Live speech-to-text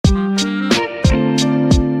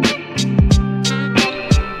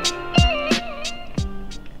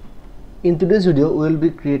In today's video, we will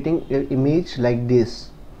be creating an image like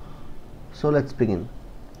this. So let's begin.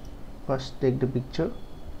 First, take the picture,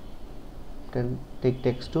 then take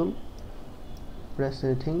text tool, press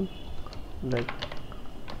anything like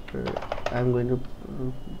I'm going to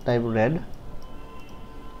type red.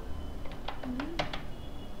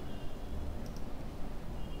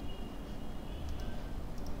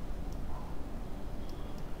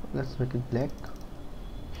 Let's make it black.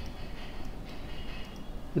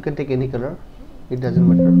 You can take any color, it doesn't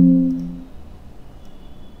matter.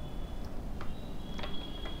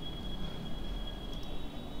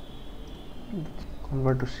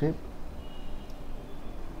 Convert to shape.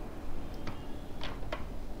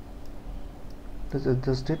 Let's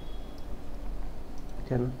adjust it. You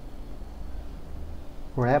can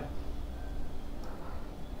wrap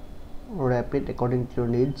it according to your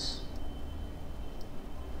needs.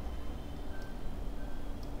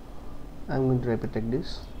 I'm going to wrap it like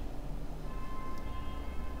this.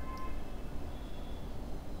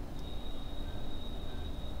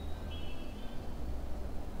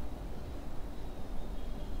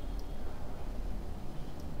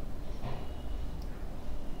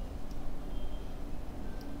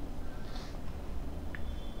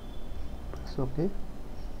 Press OK.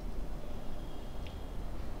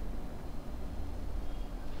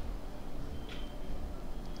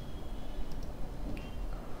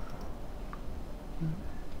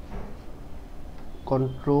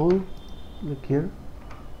 Control, look here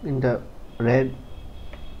in the red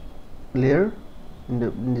layer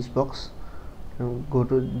in this box, and go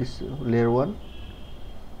to this layer 1,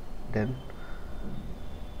 then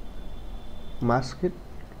mask it,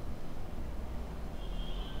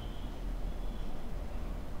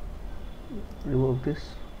 remove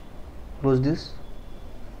this, close this,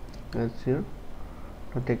 that's here.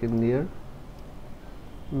 Now take it near,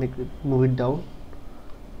 move it down,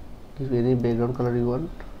 give any background color you want.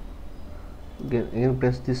 Again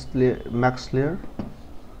press this layer, max layer,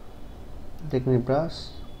 take any brush,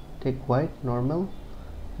 take white normal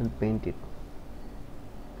and paint it.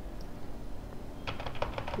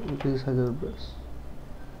 Increase size of the brush.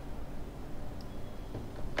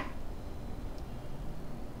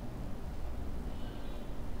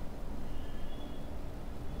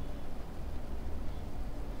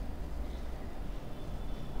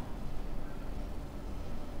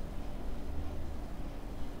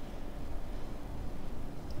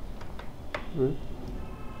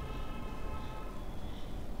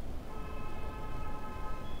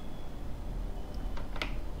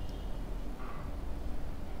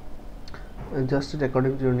 Adjust it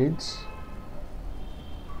according to your needs.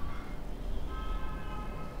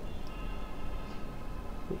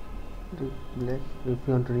 Black if you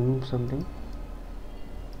want to remove something.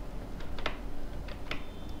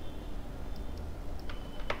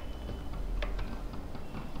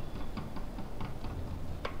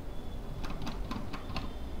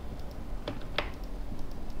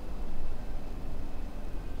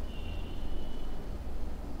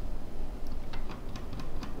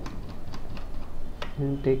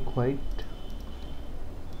 And take white.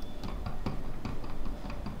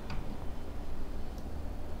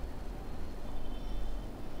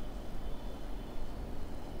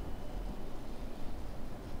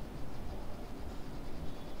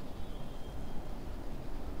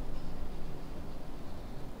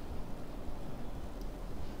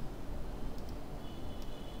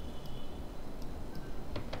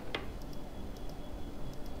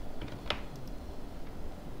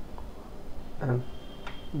 And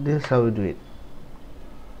this is how we do it.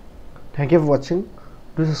 Thank you for watching.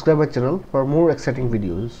 Do subscribe my channel for more exciting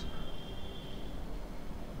videos.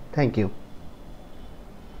 Thank you.